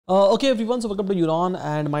Okay everyone, so welcome to Euron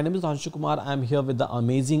and my name is Anshu Kumar. I'm here with the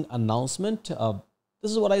amazing announcement.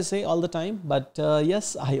 This is what I say all the time, but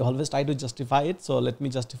yes, I always try to justify it. So let me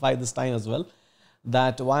justify this time as well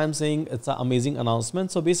that why I'm saying it's an amazing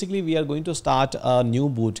announcement. So basically we are going to start a new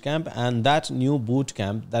boot camp, and that new boot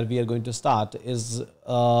camp that we are going to start is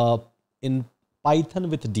in Python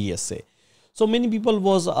with DSA. So many people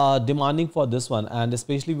was demanding for this one, and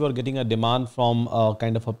especially we were getting a demand from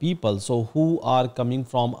kind of a people so who are coming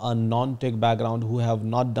from a non-tech background, who have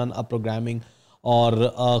not done a programming,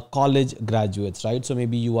 or college graduates, right? So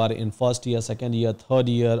maybe you are in first year, second year, third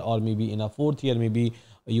year, or maybe in a fourth year, maybe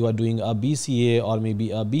you are doing a BCA or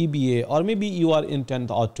maybe a BBA, or maybe you are in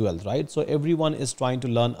 10th or 12th, right? So everyone is trying to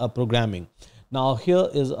learn a programming. Now here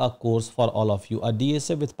is a course for all of you, a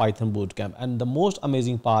DSA with Python Bootcamp, and the most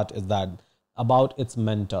amazing part is that about its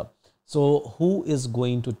mentor. So who is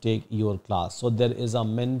going to take your class? So there is a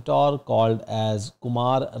mentor called as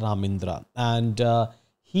Kumar Ramindra, and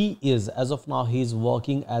he is, as of now, he is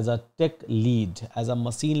working as a tech lead, as a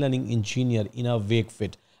machine learning engineer in a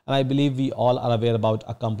Wakefit. And I believe we all are aware about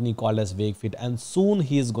a company called as Wakefit, and soon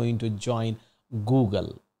he is going to join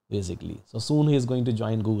Google. Basically, so soon he is going to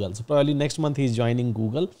join Google. So probably next month he is joining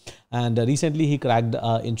Google, and recently he cracked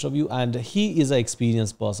an interview, and he is an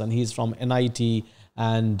experienced person. He is from NIT,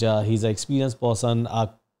 and he's an experienced person,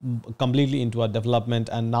 completely into a development,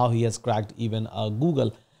 and now he has cracked even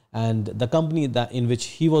Google. And the company that in which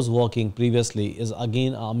he was working previously is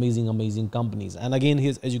again amazing companies, and again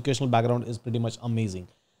his educational background is pretty much amazing.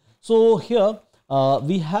 So here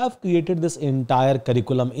we have created this entire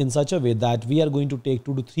curriculum in such a way that we are going to take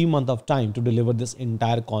 2 to 3 months of time to deliver this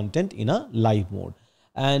entire content in a live mode.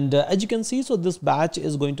 And as you can see, so this batch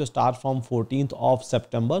is going to start from 14th of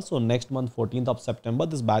September. So next month, 14th of September,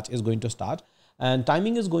 this batch is going to start. And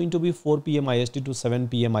timing is going to be 4 PM IST to 7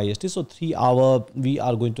 PM IST. So 3 hours we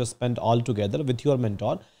are going to spend all together with your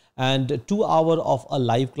mentor, and 2 hours of a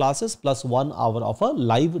live classes plus 1 hour of a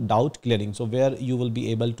live doubt clearing. So where you will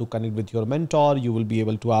be able to connect with your mentor, you will be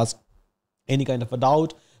able to ask any kind of a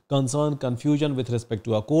doubt, concern, confusion with respect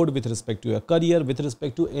to a code, with respect to your career, with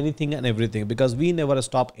respect to anything and everything, because we never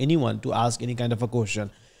stop anyone to ask any kind of a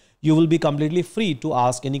question. You will be completely free to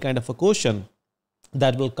ask any kind of a question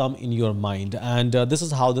that will come in your mind, and this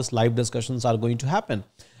is how this live discussions are going to happen.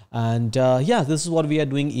 And yeah, this is what we are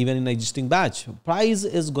doing even in existing batch. Price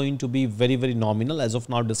is going to be very nominal. As of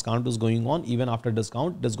now, discount is going on. Even after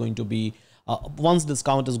discount, there's going to be once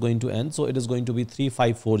discount is going to end, so it is going to be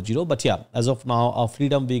 3540. But yeah, as of now, a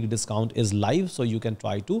Freedom Week discount is live, so you can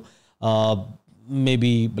try to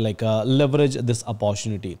maybe like leverage this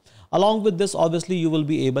opportunity. Along with this, obviously you will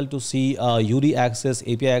be able to see URI access,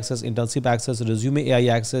 API access, internship access, resume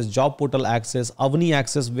AI access, job portal access, Avni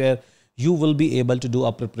access, where you will be able to do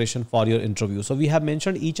a preparation for your interview. So we have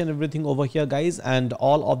mentioned each and everything over here, guys, and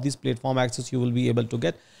all of these platform access you will be able to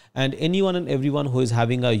get. And anyone and everyone who is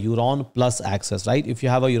having a Euron Plus access, right? If you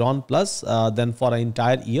have a Euron Plus, then for an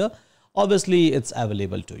entire year, obviously it's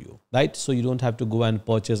available to you, right? So you don't have to go and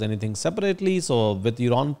purchase anything separately. So with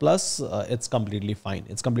Euron Plus, it's completely fine.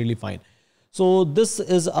 It's completely fine. So this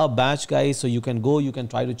is a batch, guys. So you can go, you can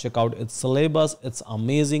try to check out its syllabus. It's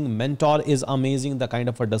amazing. Mentor is amazing. The kind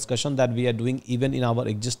of a discussion that we are doing even in our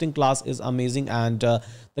existing class is amazing. And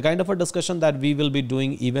the kind of a discussion that we will be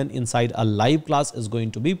doing even inside a live class is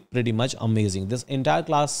going to be pretty much amazing. This entire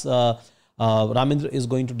class, Ramindra is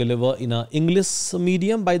going to deliver in a English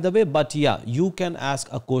medium, by the way. But yeah, you can ask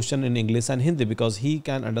a question in English and Hindi, because he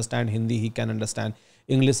can understand Hindi, he can understand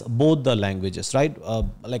English, both the languages, right?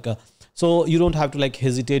 So you don't have to like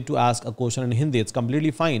hesitate to ask a question in Hindi. It's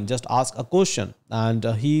completely fine. Just ask a question and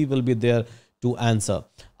he will be there to answer.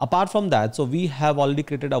 Apart from that, so we have already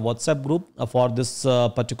created a WhatsApp group for this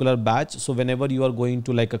particular batch. So whenever you are going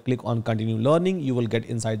to like click on continue learning, you will get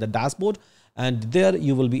inside the dashboard, and there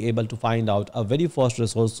you will be able to find out a very first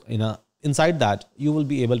resource inside that you will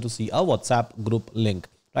be able to see a WhatsApp group link,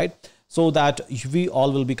 right? So that we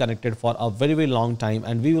all will be connected for a very long time,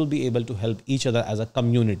 and we will be able to help each other as a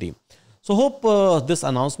community. So hope this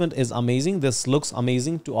announcement is amazing. This looks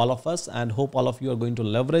amazing to all of us, and hope all of you are going to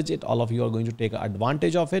leverage it. All of you are going to take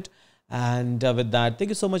advantage of it. And with that, thank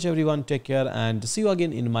you so much, everyone. Take care, and see you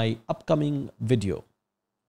again in my upcoming video.